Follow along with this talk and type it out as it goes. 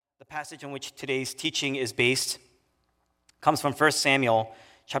passage on which today's teaching is based comes from 1 Samuel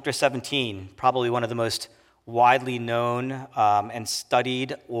chapter 17, probably one of the most widely known and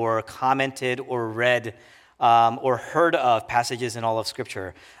studied or commented or read or heard of passages in all of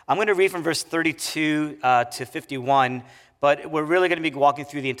Scripture. I'm going to read from verse 32 to 51, but we're really going to be walking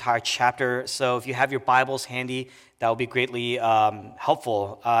through the entire chapter. So if you have your Bibles handy, that will be greatly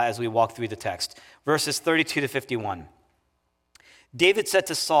helpful as we walk through the text. Verses 32 to 51. David said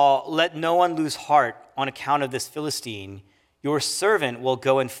to Saul, "Let no one lose heart on account of this Philistine. Your servant will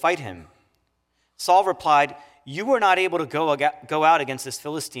go and fight him." Saul replied, "You were not able to go out against this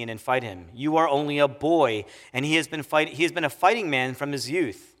Philistine and fight him. You are only a boy, and he has been a fighting man from his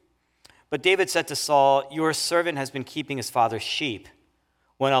youth." But David said to Saul, "Your servant has been keeping his father's sheep.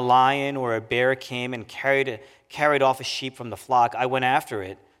 When a lion or a bear came and carried off a sheep from the flock, I went after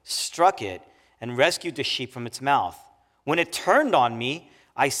it, struck it, and rescued the sheep from its mouth. When it turned on me,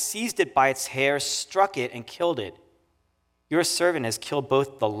 I seized it by its hair, struck it, and killed it. Your servant has killed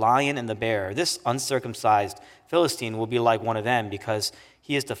both the lion and the bear. This uncircumcised Philistine will be like one of them because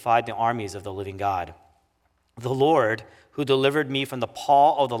he has defied the armies of the living God. The Lord, who delivered me from the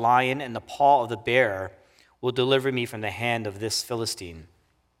paw of the lion and the paw of the bear, will deliver me from the hand of this Philistine."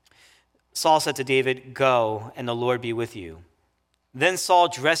 Saul said to David, "Go, and the Lord be with you." Then Saul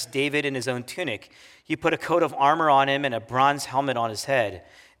dressed David in his own tunic. He put a coat of armor on him and a bronze helmet on his head.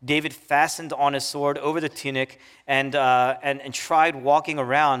 David fastened on his sword over the tunic and tried walking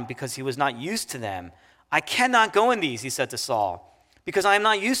around because he was not used to them. "I cannot go in these," he said to Saul, "because I am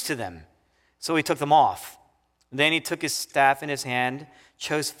not used to them." So he took them off. Then he took his staff in his hand,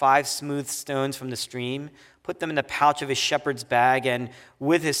 chose 5 smooth stones from the stream, put them in the pouch of his shepherd's bag, and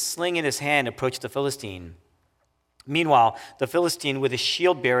with his sling in his hand approached the Philistine. Meanwhile, the Philistine, with his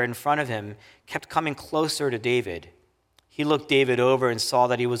shield bearer in front of him, kept coming closer to David. He looked David over and saw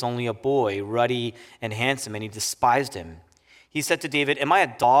that he was only a boy, ruddy and handsome, and he despised him. He said to David, "Am I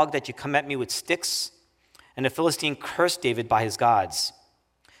a dog that you come at me with sticks?" And the Philistine cursed David by his gods.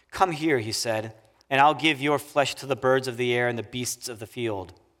 "Come here," he said, "and I'll give your flesh to the birds of the air and the beasts of the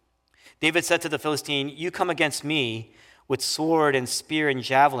field." David said to the Philistine, "You come against me with sword and spear and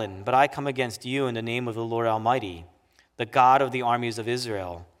javelin, but I come against you in the name of the Lord Almighty, the God of the armies of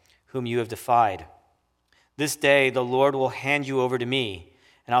Israel, whom you have defied. This day the Lord will hand you over to me,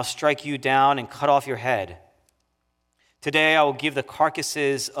 and I'll strike you down and cut off your head. Today I will give the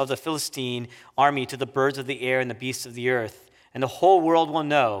carcasses of the Philistine army to the birds of the air and the beasts of the earth, and the whole world will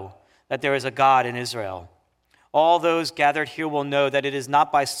know that there is a God in Israel. All those gathered here will know that it is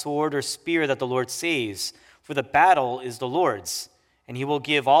not by sword or spear that the Lord saves, for the battle is the Lord's, and he will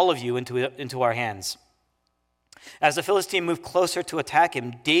give all of you into our hands." As the Philistine moved closer to attack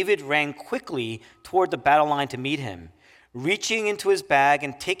him, David ran quickly toward the battle line to meet him. Reaching into his bag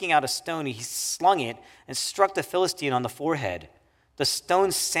and taking out a stone, he slung it and struck the Philistine on the forehead. The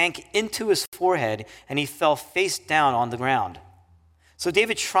stone sank into his forehead, and he fell face down on the ground. So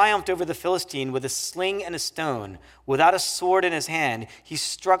David triumphed over the Philistine with a sling and a stone. Without a sword in his hand, he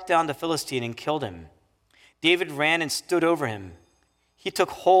struck down the Philistine and killed him. David ran and stood over him. He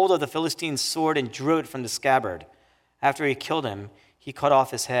took hold of the Philistine's sword and drew it from the scabbard. After he killed him, he cut off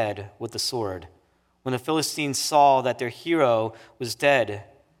his head with the sword. When the Philistines saw that their hero was dead,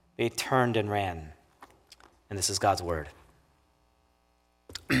 they turned and ran. And this is God's word.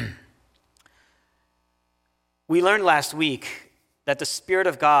 We learned last week that the Spirit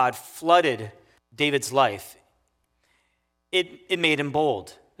of God flooded David's life. It made him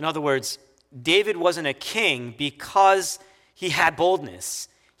bold. In other words, David wasn't a king because he had boldness.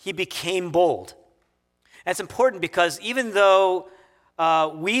 He became bold. That's important because even though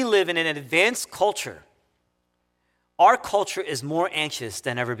we live in an advanced culture, our culture is more anxious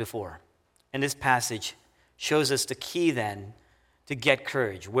than ever before. And this passage shows us the key then to get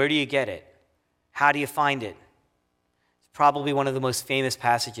courage. Where do you get it? How do you find it? It's probably one of the most famous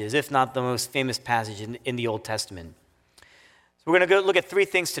passages, if not the most famous passage in the Old Testament. So we're going to go look at 3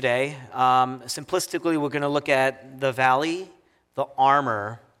 things today. Simplistically, we're going to look at the valley, the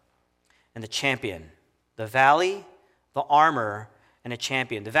armor, and the champion. The valley, the armor, and a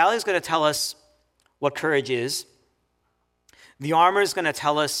champion. The valley is going to tell us what courage is. The armor is going to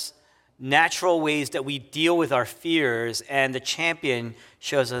tell us natural ways that we deal with our fears, and the champion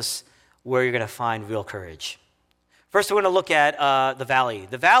shows us where you're going to find real courage. First, we're going to look at the valley.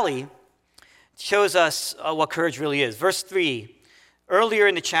 The valley shows us what courage really is. Verse 3, earlier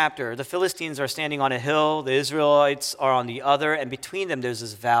in the chapter, the Philistines are standing on a hill, the Israelites are on the other, and between them there's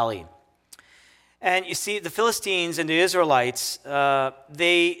this valley. And you see, the Philistines and the Israelites,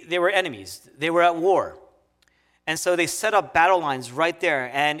 they were enemies. They were at war. And so they set up battle lines right there.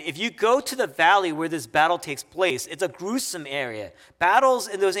 And if you go to the valley where this battle takes place, it's a gruesome area. Battles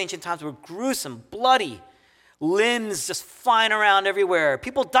in those ancient times were gruesome, bloody, limbs just flying around everywhere.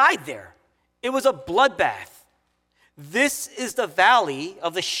 People died there. It was a bloodbath. This is the valley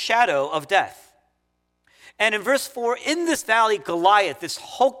of the shadow of death. And in verse 4, in this valley, Goliath, this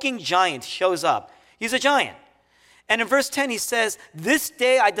hulking giant, shows up. He's a giant. And in verse 10, he says, "This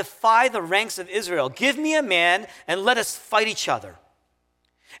day I defy the ranks of Israel. Give me a man and let us fight each other."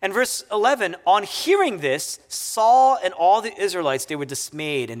 And verse 11, on hearing this, Saul and all the Israelites, they were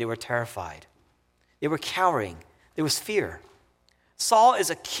dismayed and they were terrified. They were cowering. There was fear. Saul is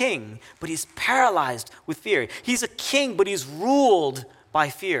a king, but he's paralyzed with fear. He's a king, but he's ruled by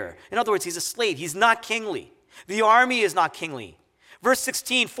fear. In other words, he's a slave. He's not kingly. The army is not kingly. Verse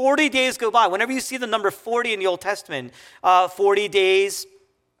 16, 40 days go by. Whenever you see the number 40 in the Old Testament, 40 days,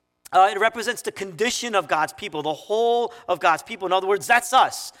 it represents the condition of God's people, the whole of God's people. In other words, that's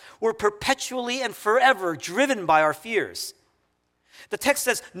us. We're perpetually and forever driven by our fears. The text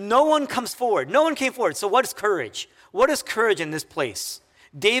says, no one comes forward. No one came forward. So what is courage? What is courage in this place?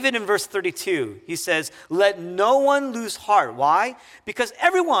 David in verse 32, he says, let no one lose heart. Why? Because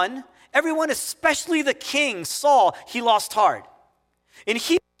everyone, especially the king, Saul, he lost heart. And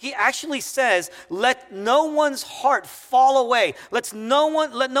he actually says, let no one's heart fall away. Let no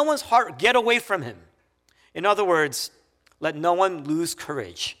one's heart get away from him. In other words, let no one lose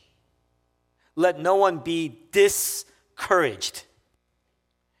courage. Let no one be discouraged.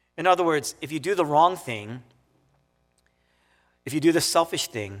 In other words, if you do the wrong thing, if you do the selfish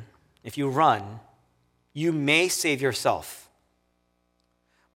thing, if you run, you may save yourself.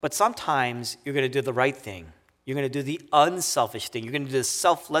 But sometimes you're going to do the right thing. You're going to do the unselfish thing. You're going to do the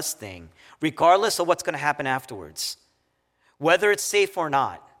selfless thing, regardless of what's going to happen afterwards, whether it's safe or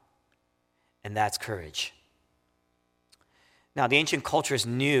not. And that's courage. Now, the ancient cultures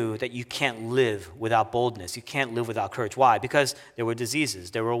knew that you can't live without boldness. You can't live without courage. Why? Because there were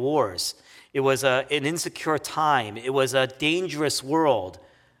diseases. There were wars. It was an insecure time. It was a dangerous world.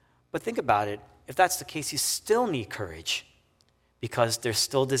 But think about it. If that's the case, you still need courage because there's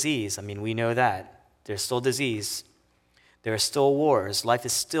still disease. I mean, we know that. There's still disease. There are still wars. Life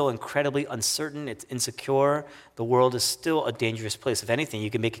is still incredibly uncertain. It's insecure. The world is still a dangerous place. If anything, you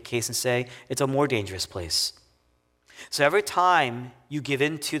can make a case and say it's a more dangerous place. So every time you give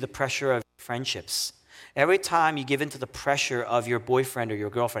in to the pressure of friendships, every time you give in to the pressure of your boyfriend or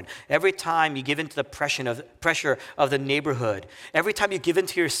your girlfriend, every time you give in to the pressure of the neighborhood, every time you give in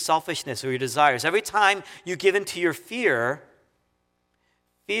to your selfishness or your desires, every time you give in to your fear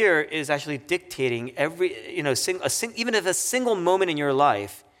is actually dictating even if a single moment in your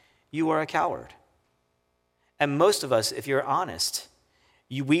life, you are a coward. And most of us, if you're honest,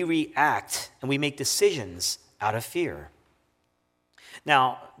 we react and we make decisions out of fear.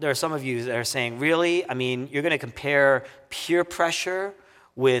 Now, there are some of you that are saying, really? I mean, you're going to compare peer pressure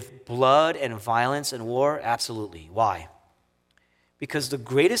with blood and violence and war? Absolutely. Why? Because the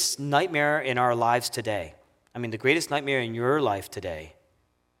greatest nightmare in our lives today, the greatest nightmare in your life today,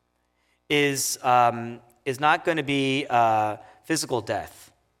 is not going to be physical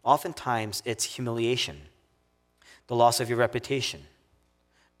death. Oftentimes, it's humiliation, the loss of your reputation,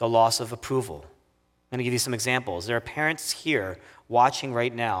 the loss of approval. I'm going to give you some examples. There are parents here watching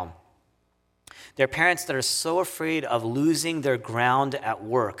right now. There are parents that are so afraid of losing their ground at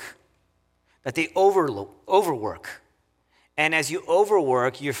work that they overwork. And as you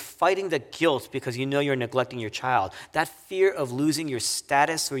overwork, you're fighting the guilt because you know you're neglecting your child. That fear of losing your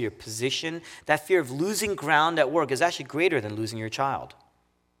status or your position, that fear of losing ground at work is actually greater than losing your child.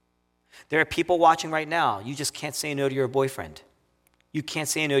 There are people watching right now. You just can't say no to your boyfriend. You can't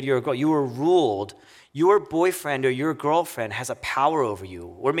say no to your girl. You are ruled. Your boyfriend or your girlfriend has a power over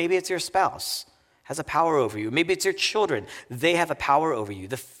you. Or maybe it's your spouse has a power over you. Maybe it's your children. They have a power over you.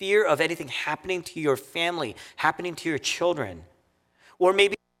 The fear of anything happening to your family, happening to your children. Or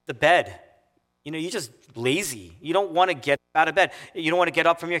maybe the bed. You're just lazy. You don't want to get out of bed. You don't want to get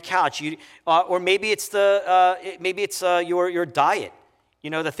up from your couch. Or maybe it's your diet.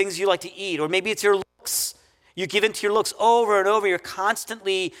 The things you like to eat. Or maybe it's your looks. You give in to your looks over and over. You're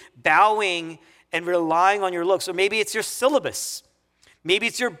constantly bowing and relying on your looks. Or maybe it's your syllabus. Maybe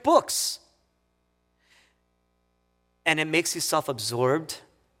it's your books. And it makes you self-absorbed.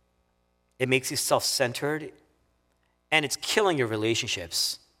 It makes you self-centered. And it's killing your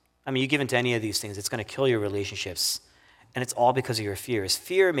relationships. You give into any of these things, it's going to kill your relationships. And it's all because of your fears.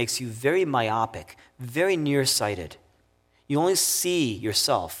 Fear makes you very myopic, very nearsighted. You only see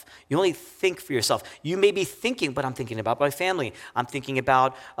yourself. You only think for yourself. You may be thinking, but I'm thinking about my family. I'm thinking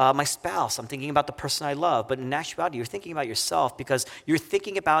about my spouse. I'm thinking about the person I love. But in actuality, you're thinking about yourself because you're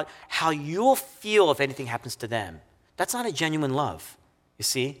thinking about how you'll feel if anything happens to them. That's not a genuine love, you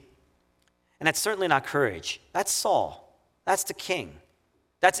see? And that's certainly not courage. That's Saul. That's the king.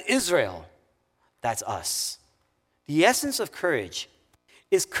 That's Israel. That's us. The essence of courage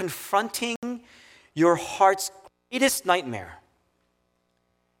is confronting your heart's greatest nightmare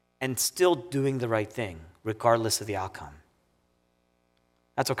and still doing the right thing, regardless of the outcome.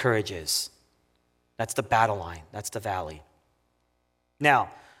 That's what courage is. That's the battle line. That's the valley. Now,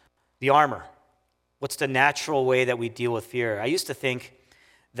 the armor. What's the natural way that we deal with fear? I used to think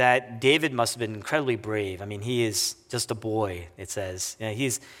that David must have been incredibly brave. I mean, he is just a boy, it says. You know,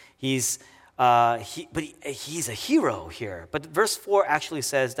 he's a hero here. But verse 4 actually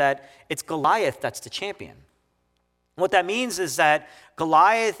says that it's Goliath that's the champion. What that means is that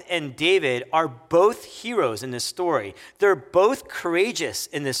Goliath and David are both heroes in this story. They're both courageous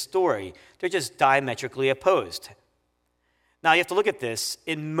in this story. They're just diametrically opposed. Now, you have to look at this.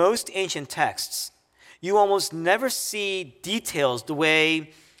 In most ancient texts, you almost never see details the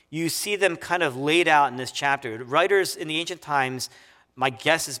way you see them kind of laid out in this chapter. Writers in the ancient times, my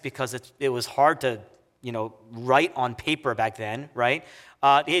guess is because it was hard to, write on paper back then, right?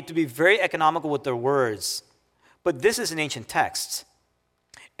 They had to be very economical with their words. But this is an ancient text.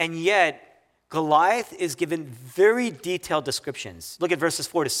 And yet, Goliath is given very detailed descriptions. Look at verses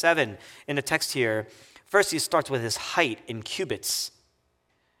 4 to 7 in the text here. First, he starts with his height in cubits.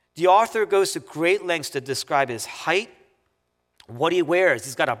 The author goes to great lengths to describe his height, what he wears.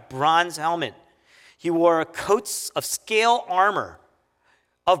 He's got a bronze helmet. He wore coats of scale armor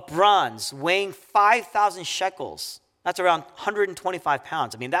of bronze weighing 5,000 shekels. That's around 125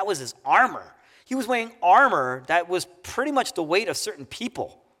 pounds. I mean, that was his armor. He was wearing armor that was pretty much the weight of certain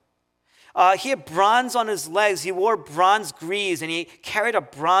people. He had bronze on his legs. He wore bronze greaves, and he carried a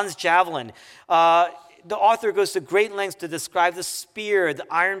bronze javelin. The author goes to great lengths to describe the spear, the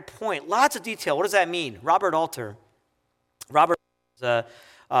iron point. Lots of detail. What does that mean? Robert Alter. Robert is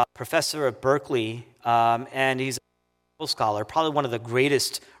a professor at Berkeley, and he's a Bible scholar, probably one of the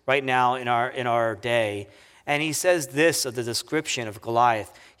greatest right now in our day. And he says this of the description of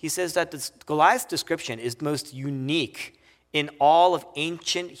Goliath. He says that Goliath's description is most unique in all of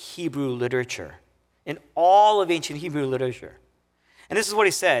ancient Hebrew literature. In all of ancient Hebrew literature. And this is what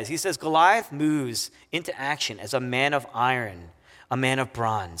he says. He says, Goliath moves into action as a man of iron, a man of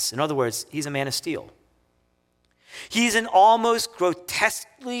bronze. In other words, he's a man of steel. He's an almost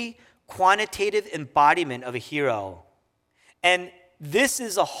grotesquely quantitative embodiment of a hero. And this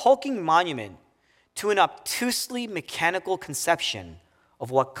is a hulking monument to an obtusely mechanical conception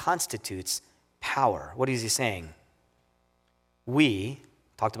of what constitutes power. What is he saying? We,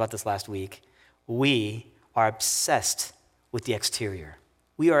 talked about this last week, we are obsessed with the exterior.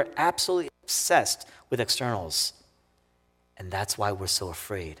 We are absolutely obsessed with externals. And that's why we're so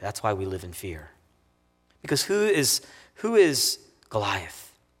afraid. That's why we live in fear. Because who is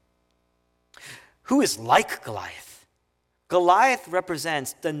Goliath? Who is like Goliath? Goliath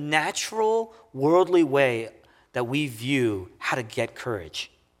represents the natural worldly way that we view how to get courage.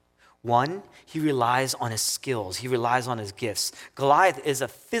 One, he relies on his skills. He relies on his gifts. Goliath is a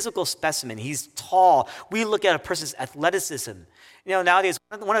physical specimen. He's tall. We look at a person's athleticism. Nowadays,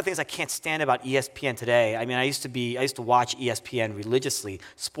 one of the things I can't stand about ESPN today, I mean, I used to watch ESPN religiously,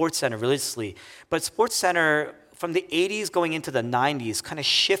 SportsCenter religiously, but SportsCenter from the 80s going into the 90s kind of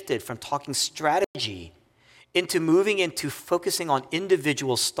shifted from talking strategy into moving into focusing on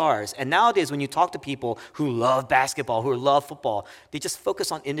individual stars. And nowadays, when you talk to people who love basketball, who love football, they just focus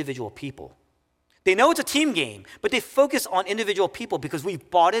on individual people. They know it's a team game, but they focus on individual people because we've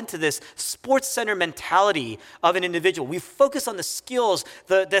bought into this SportsCenter mentality of an individual. We focus on the skills,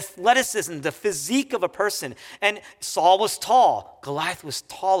 the athleticism, the physique of a person. And Saul was tall. Goliath was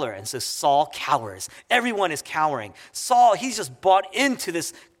taller, and so Saul cowers. Everyone is cowering. Saul, he's just bought into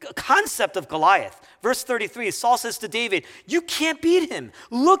this concept of Goliath. Verse 33, Saul says to David, "You can't beat him.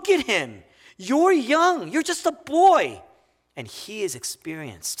 Look at him. You're young. You're just a boy." And he is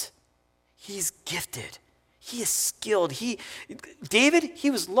experienced. He's gifted. He is skilled. David,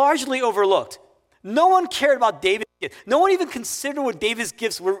 he was largely overlooked. No one cared about David's gifts. No one even considered what David's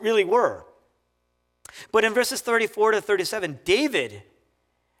gifts really were. But in verses 34 to 37, David,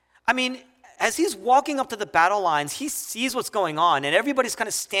 as he's walking up to the battle lines, he sees what's going on, and everybody's kind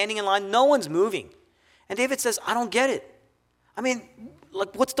of standing in line. No one's moving. And David says, "I don't get it.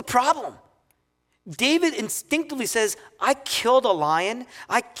 What's the problem? David instinctively says, I killed a lion,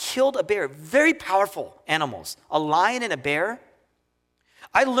 I killed a bear, very powerful animals, a lion and a bear.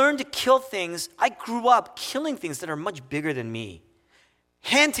 I learned to kill things. I grew up killing things that are much bigger than me.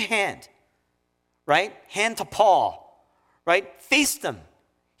 Hand to hand, right? Hand to paw, right? Faced them.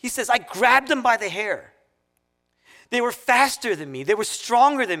 He says, I grabbed them by the hair. They were faster than me. They were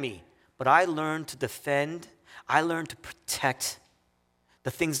stronger than me. But I learned to defend. I learned to protect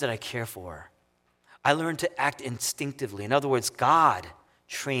the things that I care for. I learned to act instinctively. In other words, God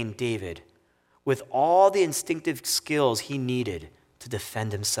trained David with all the instinctive skills he needed to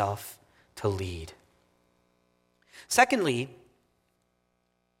defend himself, to lead. Secondly,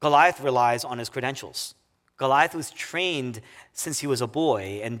 Goliath relies on his credentials. Goliath was trained since he was a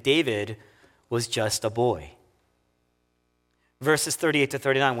boy, and David was just a boy. Verses 38 to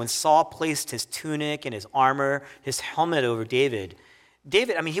 39, when Saul placed his tunic and his armor, his helmet over David,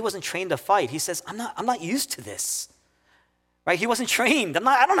 he wasn't trained to fight. He says, I'm not used to this. Right? He wasn't trained.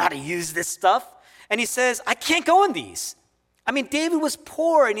 I don't know how to use this stuff. And he says, I can't go in these. David was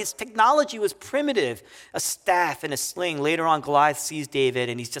poor and his technology was primitive. A staff and a sling. Later on, Goliath sees David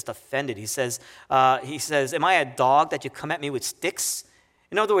and he's just offended. He says, am I a dog that you come at me with sticks?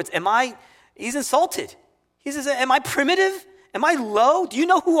 In other words, he's insulted. He says, am I primitive? Am I low? Do you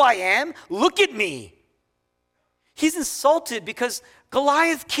know who I am? Look at me. He's insulted because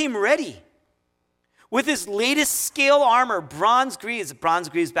Goliath came ready with his latest scale armor, bronze greaves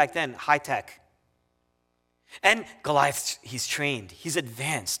back then, high tech. And Goliath, he's trained, he's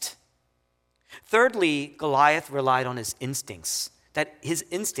advanced. Thirdly, Goliath relied on his instincts. That his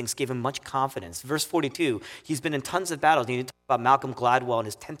instincts gave him much confidence. Verse 42, he's been in tons of battles. You need to talk about Malcolm Gladwell and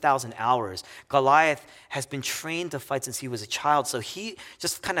his 10,000 hours. Goliath has been trained to fight since he was a child. So he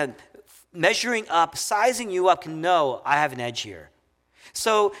just kind of measuring up, sizing you up, can know I have an edge here.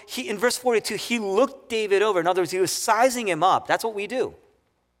 So in verse 42, he looked David over. In other words, he was sizing him up. That's what we do.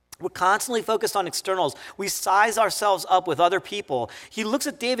 We're constantly focused on externals. We size ourselves up with other people. He looks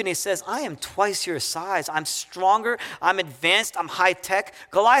at David and he says, I am twice your size. I'm stronger. I'm advanced. I'm high tech.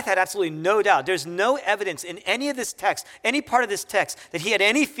 Goliath had absolutely no doubt. There's no evidence in any of this text, any part of this text, that he had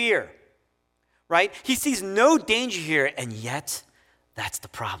any fear, right? He sees no danger here, and yet that's the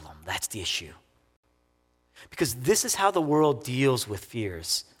problem. That's the issue. Because this is how the world deals with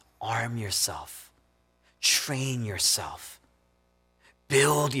fears. Arm yourself. Train yourself.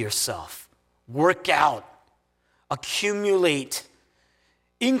 Build yourself, work out, accumulate,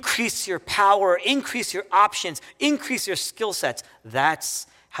 increase your power, increase your options, increase your skill sets. That's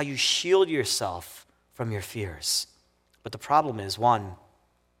how you shield yourself from your fears. But the problem is, one,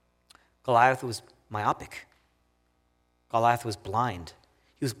 Goliath was myopic. Goliath was blind.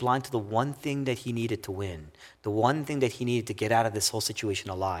 He was blind to the one thing that he needed to win, the one thing that he needed to get out of this whole situation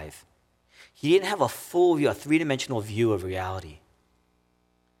alive. He didn't have a full view, a three-dimensional view of reality.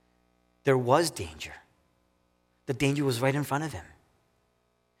 There was danger. The danger was right in front of him.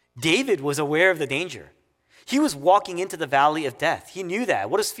 David was aware of the danger. He was walking into the valley of death. He knew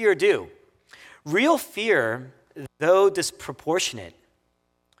that. What does fear do? Real fear, though disproportionate,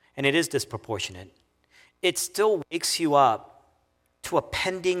 and it is disproportionate, it still wakes you up to a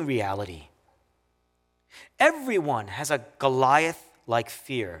pending reality. Everyone has a Goliath-like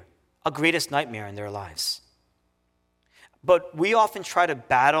fear, a greatest nightmare in their lives. But we often try to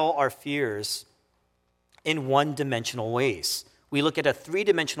battle our fears in one-dimensional ways. We look at a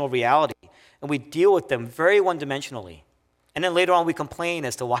three-dimensional reality, and we deal with them very one-dimensionally. And then later on, we complain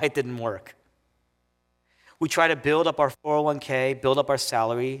as to why it didn't work. We try to build up our 401k, build up our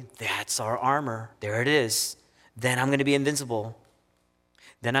salary. That's our armor. There it is. Then I'm going to be invincible.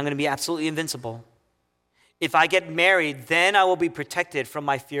 Then I'm going to be absolutely invincible. If I get married, then I will be protected from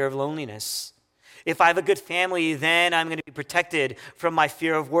my fear of loneliness. If I have a good family, then I'm going to be protected from my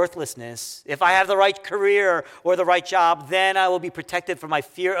fear of worthlessness. If I have the right career or the right job, then I will be protected from my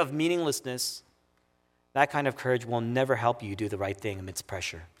fear of meaninglessness. That kind of courage will never help you do the right thing amidst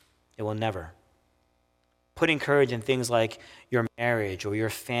pressure. It will never. Putting courage in things like your marriage or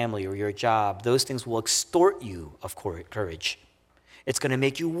your family or your job, those things will extort you of courage. It's going to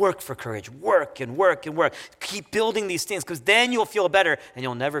make you work for courage, work and work and work. Keep building these things because then you'll feel better, and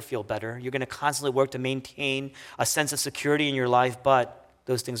you'll never feel better. You're going to constantly work to maintain a sense of security in your life, but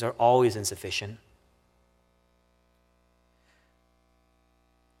those things are always insufficient.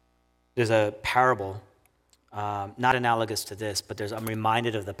 There's a parable, not analogous to this, but I'm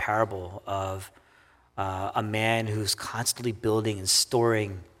reminded of the parable of a man who's constantly building and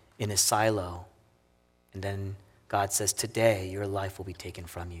storing in his silo, and then God says, today your life will be taken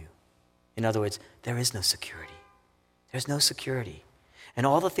from you. In other words, there is no security. There's no security. And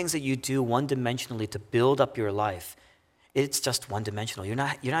all the things that you do one-dimensionally to build up your life, it's just one-dimensional. You're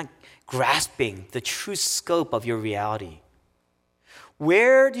not grasping the true scope of your reality.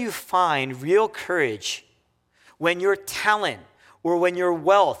 Where do you find real courage when your talent or when your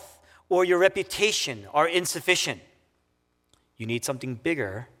wealth or your reputation are insufficient? You need something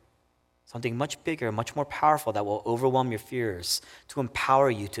bigger, something much bigger, much more powerful that will overwhelm your fears to empower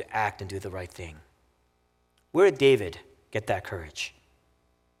you to act and do the right thing. Where did David get that courage?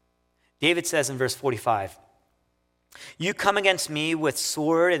 David says in verse 45, "You come against me with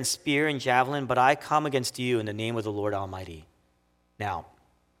sword and spear and javelin, but I come against you in the name of the Lord Almighty." Now,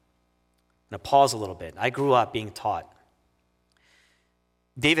 I'm going to pause a little bit. I grew up being taught.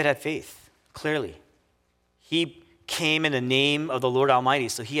 David had faith, clearly. He came in the name of the Lord Almighty,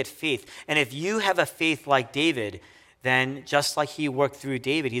 so he had faith. And if you have a faith like David, then just like he worked through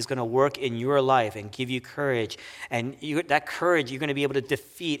David, he's going to work in your life and give you courage. And that courage, you're going to be able to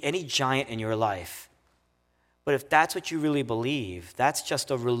defeat any giant in your life. But if that's what you really believe, that's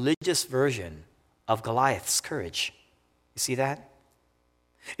just a religious version of Goliath's courage. You see that?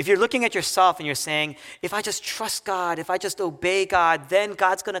 If you're looking at yourself and you're saying, if I just trust God, if I just obey God, then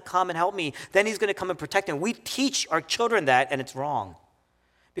God's going to come and help me. Then he's going to come and protect me. We teach our children that, and it's wrong.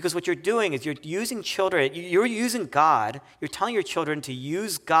 Because what you're doing is you're using children, you're using God, you're telling your children to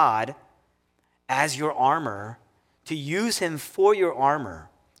use God as your armor, to use him for your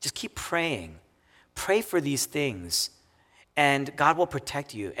armor. Just keep praying. Pray for these things, and God will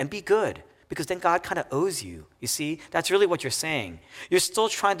protect you. And be good. Because then God kind of owes you. You see, that's really what you're saying. You're still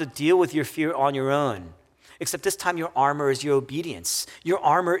trying to deal with your fear on your own, except this time your armor is your obedience. Your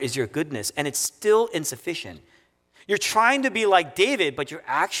armor is your goodness, and it's still insufficient. You're trying to be like David, but you're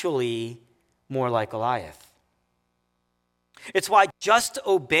actually more like Goliath. It's why just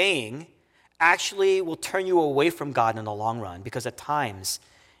obeying actually will turn you away from God in the long run, because at times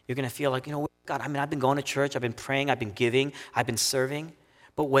you're going to feel like, God, I've been going to church, I've been praying, I've been giving, I've been serving.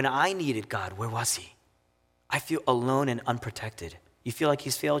 But when I needed God, where was he? I feel alone and unprotected. You feel like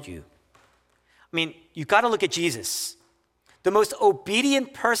he's failed you. I mean, you got to look at Jesus, the most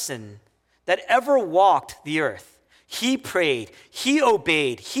obedient person that ever walked the earth. He prayed, he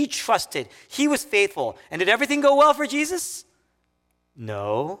obeyed, he trusted, he was faithful. And did everything go well for Jesus?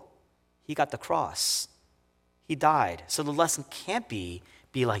 No, he got the cross. He died. So the lesson can't be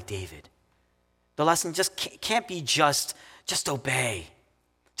like David. The lesson just can't be just obey.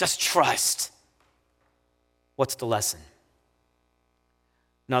 Just trust. What's the lesson?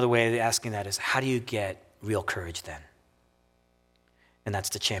 Another way of asking that is, how do you get real courage then? And that's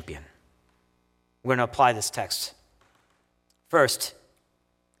the champion. We're going to apply this text. First,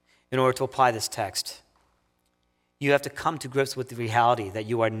 in order to apply this text, you have to come to grips with the reality that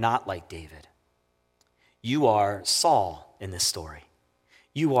you are not like David. You are Saul in this story.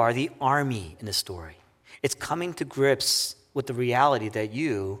 You are the army in this story. It's coming to grips with the reality that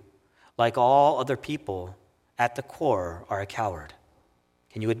you, like all other people, at the core are a coward.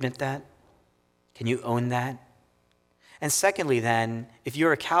 Can you admit that? Can you own that? And secondly, then, if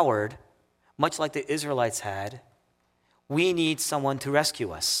you're a coward, much like the Israelites had, we need someone to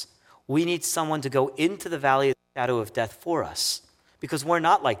rescue us. We need someone to go into the valley of the shadow of death for us, because we're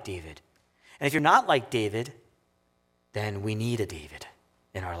not like David. And if you're not like David, then we need a David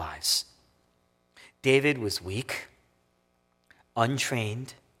in our lives. David was weak,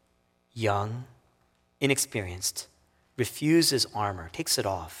 untrained, young, inexperienced, refused his armor, takes it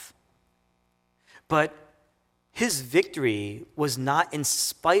off. But his victory was not in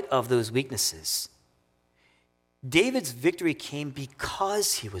spite of those weaknesses. David's victory came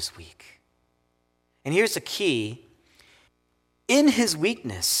because he was weak. And here's the key. In his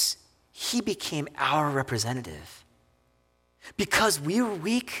weakness, he became our representative. Because we were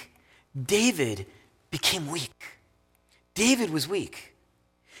weak, David became weak. David was weak.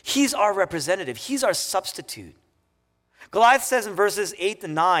 He's our representative. He's our substitute. Goliath says in verses 8 to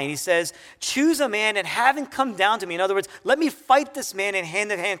 9, he says, choose a man and have him come down to me. In other words, let me fight this man in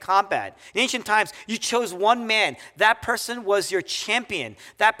hand-to-hand combat. In ancient times, you chose one man. That person was your champion.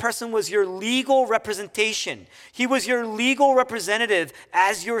 That person was your legal representation. He was your legal representative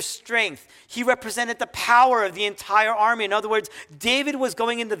as your strength. He represented the power of the entire army. In other words, David was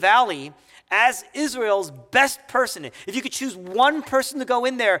going in the valley as Israel's best person. If you could choose one person to go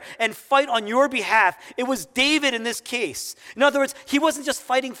in there and fight on your behalf, it was David in this case. In other words, he wasn't just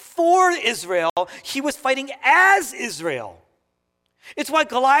fighting for Israel, he was fighting as Israel. It's why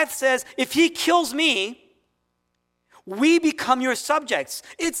Goliath says, if he kills me, we become your subjects.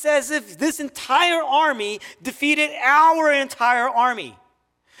 It's as if this entire army defeated our entire army.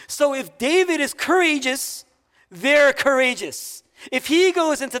 So if David is courageous, they're courageous. If he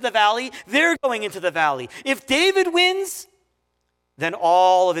goes into the valley, they're going into the valley. If David wins, then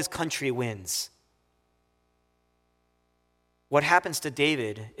all of his country wins. What happens to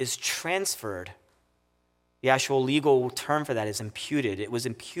David is transferred. The actual legal term for that is imputed. It was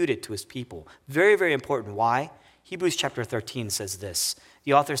imputed to his people. Very, very important. Why? Hebrews chapter 13 says this.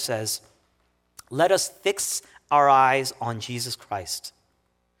 The author says, "Let us fix our eyes on Jesus Christ."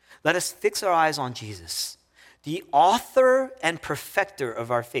 Let us fix our eyes on Jesus, the author and perfecter of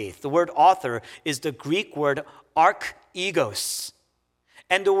our faith. The word author is the Greek word archegos.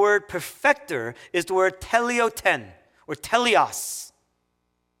 And the word perfecter is the word teleoten, or teleos.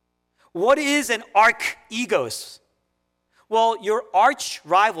 What is an archegos? Well, your arch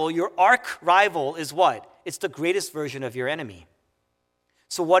rival, your arch rival is what? It's the greatest version of your enemy.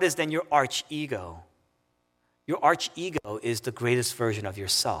 So what is then your arch ego? Your arch ego is the greatest version of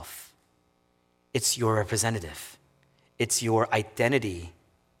yourself. It's your representative. It's your identity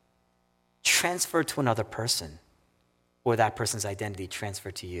transferred to another person, or that person's identity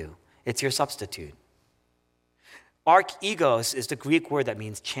transferred to you. It's your substitute. Archegos is the Greek word that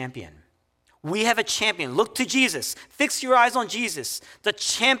means champion. We have a champion. Look to Jesus. Fix your eyes on Jesus, the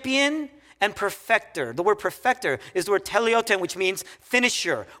champion and perfecter. The word perfecter is the word teleoten, which means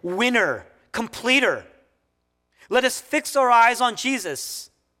finisher, winner, completer. Let us fix our eyes on Jesus,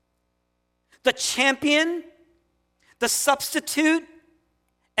 the champion, the substitute,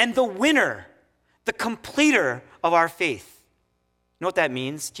 and the winner, the completer of our faith. You know what that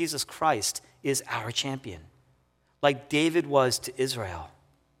means? Jesus Christ is our champion, like David was to Israel.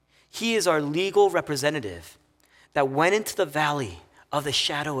 He is our legal representative that went into the valley of the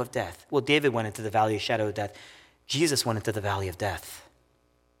shadow of death. Well, David went into the valley of shadow of death. Jesus went into the valley of death,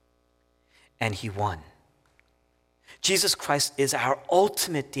 and he won. Jesus Christ is our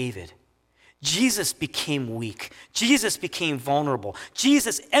ultimate David. Jesus became weak. Jesus became vulnerable.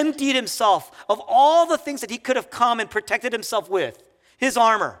 Jesus emptied himself of all the things that he could have come and protected himself with, his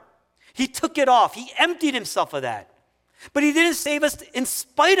armor. He took it off. He emptied himself of that. But he didn't save us in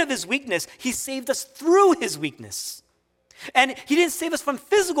spite of his weakness. He saved us through his weakness. And he didn't save us from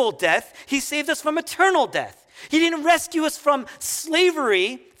physical death. He saved us from eternal death. He didn't rescue us from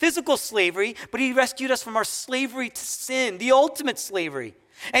slavery, physical slavery, but he rescued us from our slavery to sin, the ultimate slavery.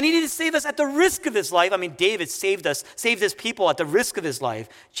 And he didn't save us at the risk of his life. I mean, David saved his people at the risk of his life.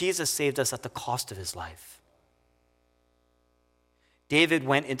 Jesus saved us at the cost of his life. David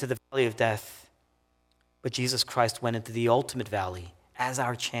went into the valley of death, but Jesus Christ went into the ultimate valley as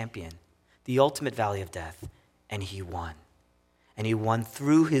our champion, the ultimate valley of death, and he won. And he won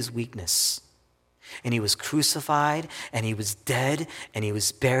through his weakness. And he was crucified, and he was dead, and he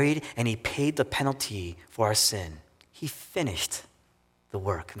was buried, and he paid the penalty for our sin. He finished the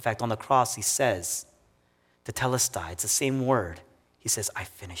work. In fact, on the cross, he says, tetelestai, it's the same word. He says, I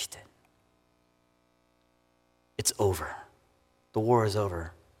finished it. It's over. The war is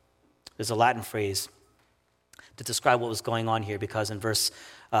over. There's a Latin phrase to describe what was going on here, because in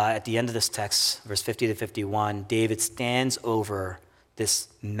at the end of this text, verse 50 to 51, David stands over this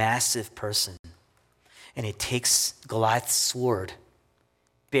massive person, and he takes Goliath's sword,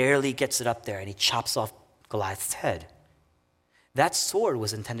 barely gets it up there, and he chops off Goliath's head. That sword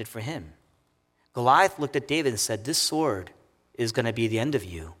was intended for him. Goliath looked at David and said, this sword is going to be the end of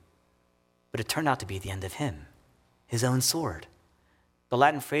you. But it turned out to be the end of him, his own sword. The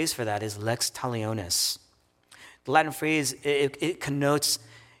Latin phrase for that is lex talionis. The Latin phrase, it connotes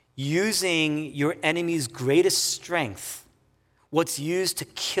using your enemy's greatest strength, what's used to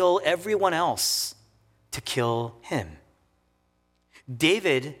kill everyone else, to kill him.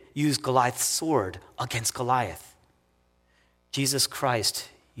 David used Goliath's sword against Goliath. Jesus Christ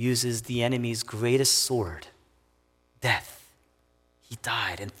uses the enemy's greatest sword, death. He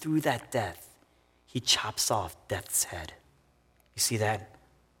died, and through that death, he chops off death's head. You see that?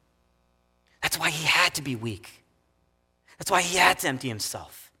 That's why he had to be weak. That's why he had to empty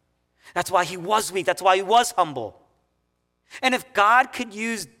himself. That's why he was weak. That's why he was humble. And if God could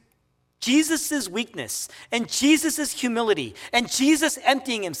use Jesus' weakness and Jesus' humility and Jesus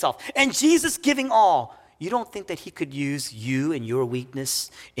emptying himself and Jesus giving all, you don't think that he could use you and your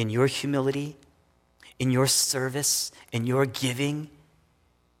weakness, in your humility, in your service, in your giving?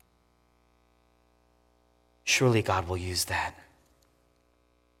 Surely God will use that.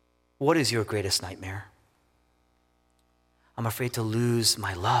 What is your greatest nightmare? I'm afraid to lose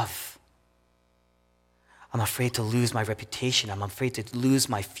my love. I'm afraid to lose my reputation. I'm afraid to lose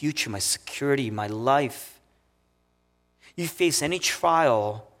my future, my security, my life. You face any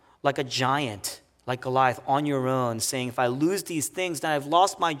trial like a giant, like Goliath, on your own, saying, if I lose these things, then I've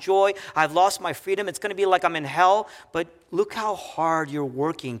lost my joy, I've lost my freedom, it's going to be like I'm in hell. But look how hard you're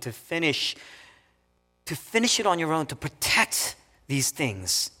working to finish it on your own, to protect these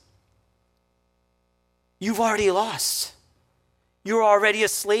things. You've already lost. You're already a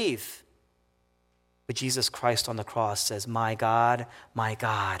slave. But Jesus Christ on the cross says, my God,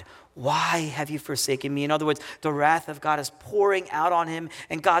 why have you forsaken me? In other words, the wrath of God is pouring out on him,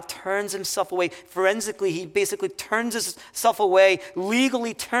 and God turns himself away. Forensically, he basically turns himself away,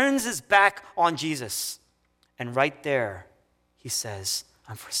 legally turns his back on Jesus. And right there, he says,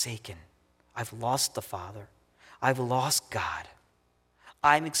 I'm forsaken. I've lost the Father. I've lost God.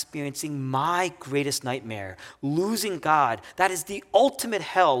 I'm experiencing my greatest nightmare, losing God. That is the ultimate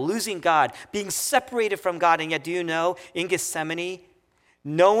hell, losing God, being separated from God. And yet, do you know, in Gethsemane,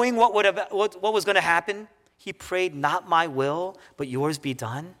 knowing what was going to happen, he prayed, not my will, but yours be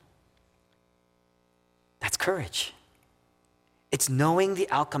done. That's courage. It's knowing the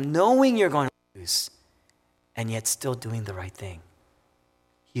outcome, knowing you're going to lose, and yet still doing the right thing.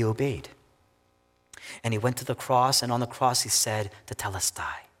 He obeyed. And he went to the cross, and on the cross he said,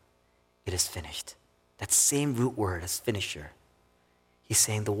 tetelestai, it is finished. That same root word as finisher. He's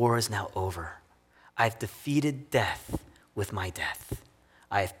saying the war is now over. I've defeated death with my death.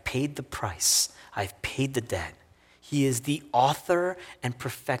 I have paid the price. I've paid the debt. He is the author and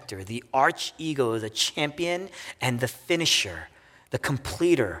perfecter, the arch-ego, the champion and the finisher, the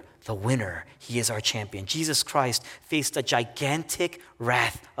completer, the winner. He is our champion. Jesus Christ faced a gigantic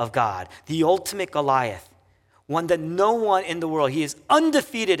wrath of God, the ultimate Goliath, one that no one in the world, he is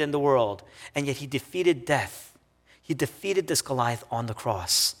undefeated in the world, and yet he defeated death. He defeated this Goliath on the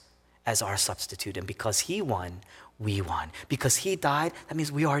cross as our substitute, and because he won, we won. Because he died, that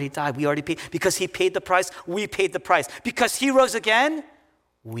means we already died. We already paid. Because he paid the price, we paid the price. Because he rose again,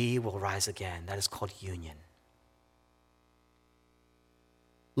 we will rise again. That is called union.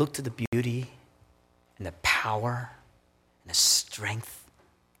 Look to the beauty and the power and the strength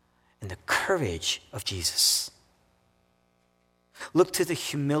and the courage of Jesus. Look to the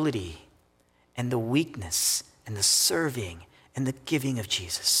humility and the weakness and the serving and the giving of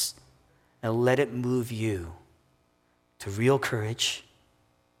Jesus. Now let it move you to real courage,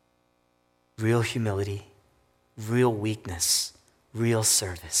 real humility, real weakness, real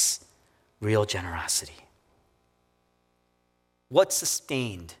service, real generosity. What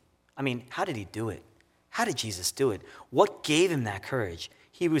sustained? I mean, how did he do it? How did Jesus do it? What gave him that courage?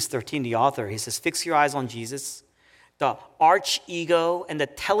 Hebrews 13, the author, he says, fix your eyes on Jesus, the arch-ego and the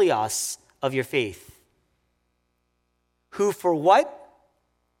teleos of your faith. Who for what?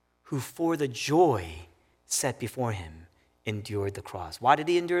 Who for the joy set before him endured the cross. Why did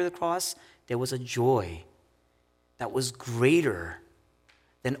he endure the cross? There was a joy that was greater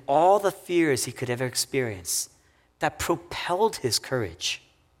than all the fears he could ever experience, that propelled his courage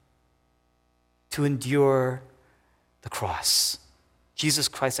to endure the cross. Jesus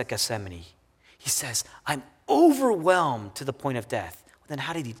Christ at Gethsemane, he says, I'm overwhelmed to the point of death. Well, then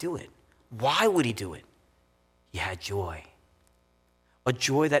how did he do it? Why would he do it? He had joy. A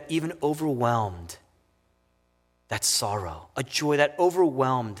joy that even overwhelmed that sorrow. A joy that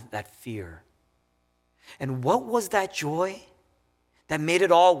overwhelmed that fear. And what was that joy that made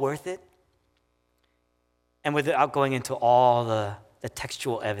it all worth it? And without going into all the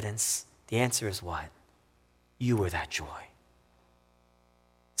textual evidence, the answer is what? You were that joy.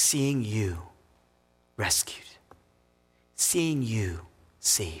 Seeing you rescued. Seeing you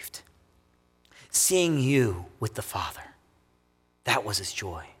saved. Seeing you with the Father. That was his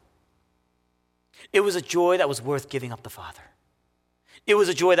joy. It was a joy that was worth giving up the Father. It was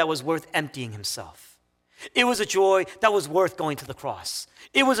a joy that was worth emptying himself. It was a joy that was worth going to the cross.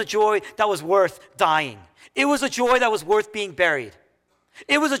 It was a joy that was worth dying. It was a joy that was worth being buried.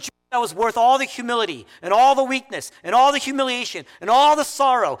 It was a joy that was worth all the humility and all the weakness and all the humiliation and all the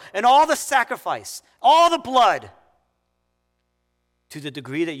sorrow and all the sacrifice, all the blood. To the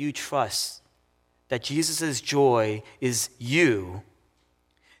degree that you trust that Jesus' joy is you,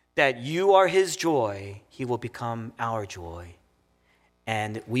 that you are his joy, he will become our joy.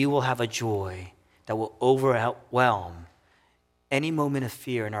 And we will have a joy that will overwhelm any moment of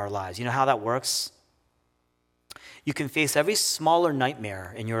fear in our lives. You know how that works? You can face every smaller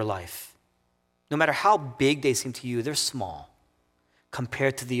nightmare in your life. No matter how big they seem to you, they're small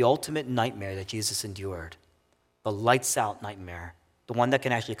compared to the ultimate nightmare that Jesus endured, the lights out nightmare, the one that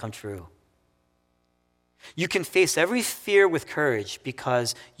can actually come true. You can face every fear with courage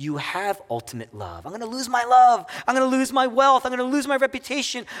because you have ultimate love. I'm going to lose my love. I'm going to lose my wealth. I'm going to lose my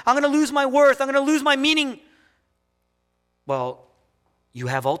reputation. I'm going to lose my worth. I'm going to lose my meaning. Well, you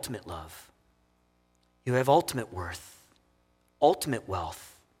have ultimate love. You have ultimate worth, ultimate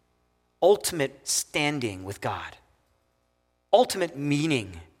wealth, ultimate standing with God, ultimate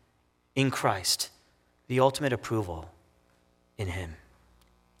meaning in Christ, the ultimate approval in him,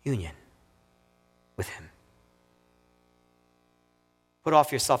 union with him. Put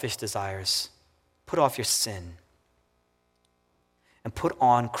off your selfish desires, put off your sin, and put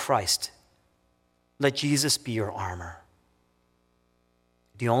on Christ. Let Jesus be your armor,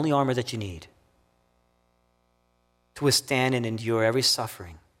 the only armor that you need to withstand and endure every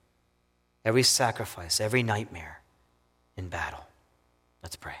suffering, every sacrifice, every nightmare,